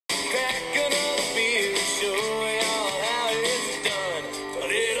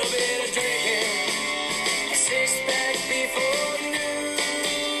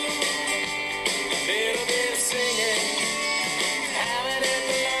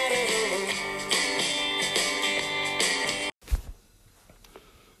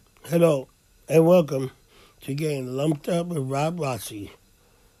Hello, and welcome to Getting Lumped Up with Rob Rossi.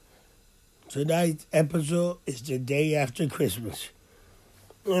 Tonight's episode is the day after Christmas.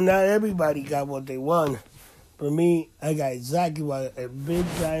 And not everybody got what they want. For me, I got exactly what a big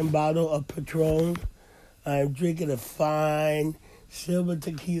giant bottle of Patron. I'm drinking a fine silver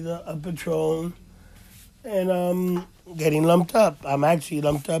tequila of Patron. And I'm getting lumped up. I'm actually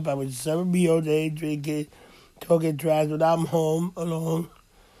lumped up. I was 7 beer a day drinking, talking trash when I'm home alone.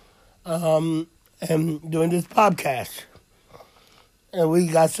 And doing this podcast. And we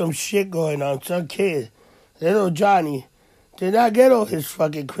got some shit going on. Some kid, little Johnny, did not get all his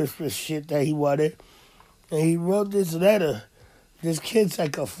fucking Christmas shit that he wanted. And he wrote this letter. This kid's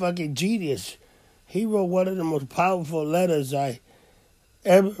like a fucking genius. He wrote one of the most powerful letters I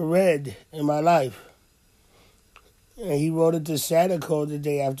ever read in my life. And he wrote it to Santa Claus the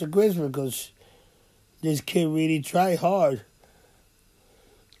day after Christmas because this kid really tried hard.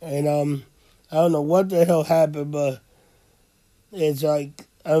 And I don't know what the hell happened, but it's like,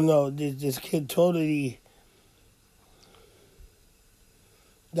 I don't know, this kid totally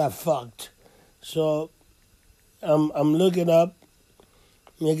got fucked. So I'm looking up,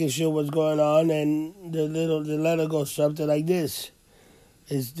 making sure what's going on, and the letter goes something like this.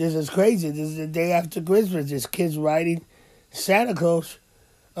 This is crazy. This is the day after Christmas. This kid's writing Santa Claus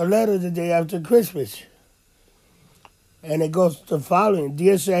a letter the day after Christmas. And it goes the following.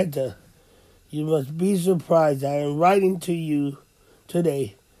 Dear Santa, you must be surprised I am writing to you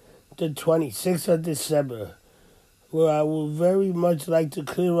today, the 26th of December, where I would very much like to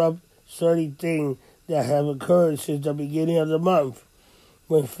clear up certain things that have occurred since the beginning of the month.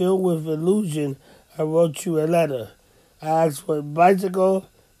 When filled with illusion, I wrote you a letter. I asked for a bicycle,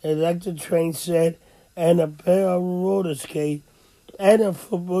 electric train set, and a pair of roller skates, and a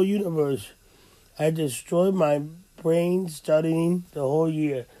football universe. I destroyed my brain studying the whole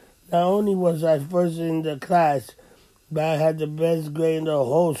year. Not only was I first in the class, but I had the best grade in the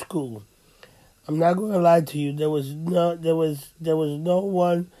whole school. I'm not going to lie to you. There was no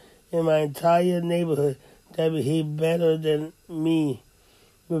one in my entire neighborhood that behaved better than me.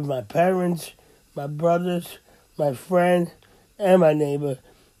 With my parents, my brothers, my friend, and my neighbor,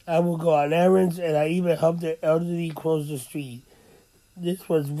 I would go on errands, and I even helped the elderly cross the street. This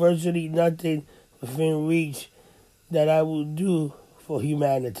was virtually nothing within reach that I would do for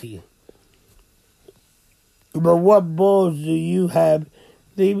humanity. But what balls do you have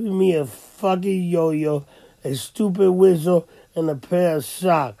leaving me a fucking yo-yo, a stupid whistle, and a pair of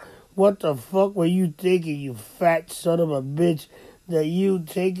socks? What the fuck were you thinking, you fat son of a bitch, that you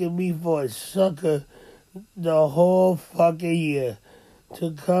taking me for a sucker the whole fucking year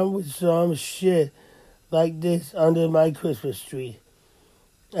to come with some shit like this under my Christmas tree?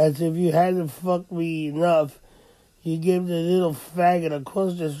 As if you hadn't fucked me enough, you gave the little faggot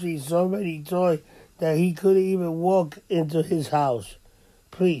across the street so many toys that he couldn't even walk into his house.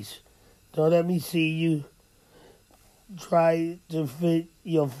 Please, don't let me see you try to fit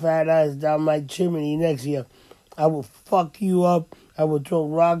your fat ass down my chimney next year. I will fuck you up. I will throw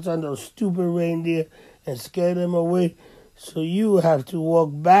rocks on those stupid reindeer and scare them away so you have to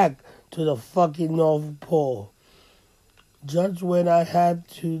walk back to the fucking North Pole. Just when I have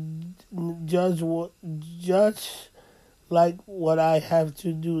to, just like what I have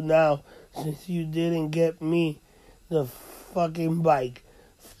to do now, since you didn't get me the fucking bike.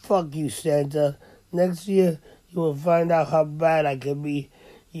 Fuck you, Santa. Next year, you will find out how bad I can be,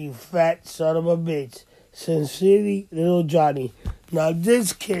 you fat son of a bitch. Sincerely, little Johnny. Now,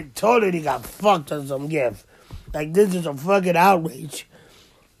 this kid totally got fucked on some gift. Like, this is a fucking outrage.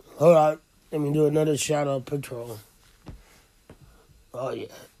 Hold on. Let me do another shot of Patron. Oh, yeah.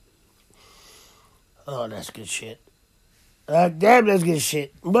 Oh, that's good shit. Damn, that's good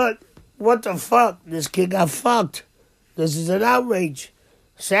shit. But, what the fuck? This kid got fucked. This is an outrage.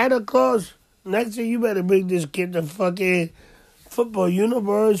 Santa Claus, next thing you better bring this kid the fucking football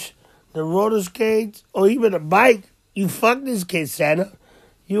universe, the roller skates, or even a bike. You fuck this kid, Santa.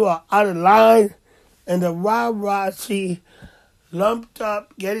 You are out of line. And the Rob Rossi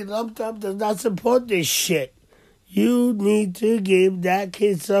getting lumped up does not support this shit. You need to give that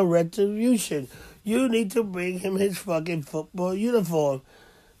kid some retribution. You need to bring him his fucking football uniform.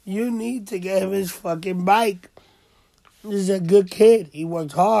 You need to get him his fucking bike. This is a good kid. He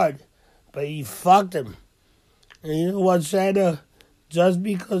worked hard, but you fucked him. And you know what, Santa? Just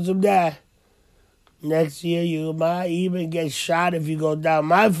because of that, next year you might even get shot if you go down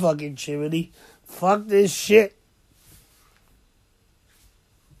my fucking chimney. Fuck this shit.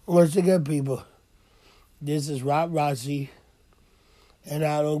 Once again, people, this is Rob Rossi, and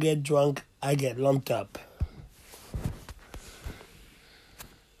I don't get drunk, I get lumped up.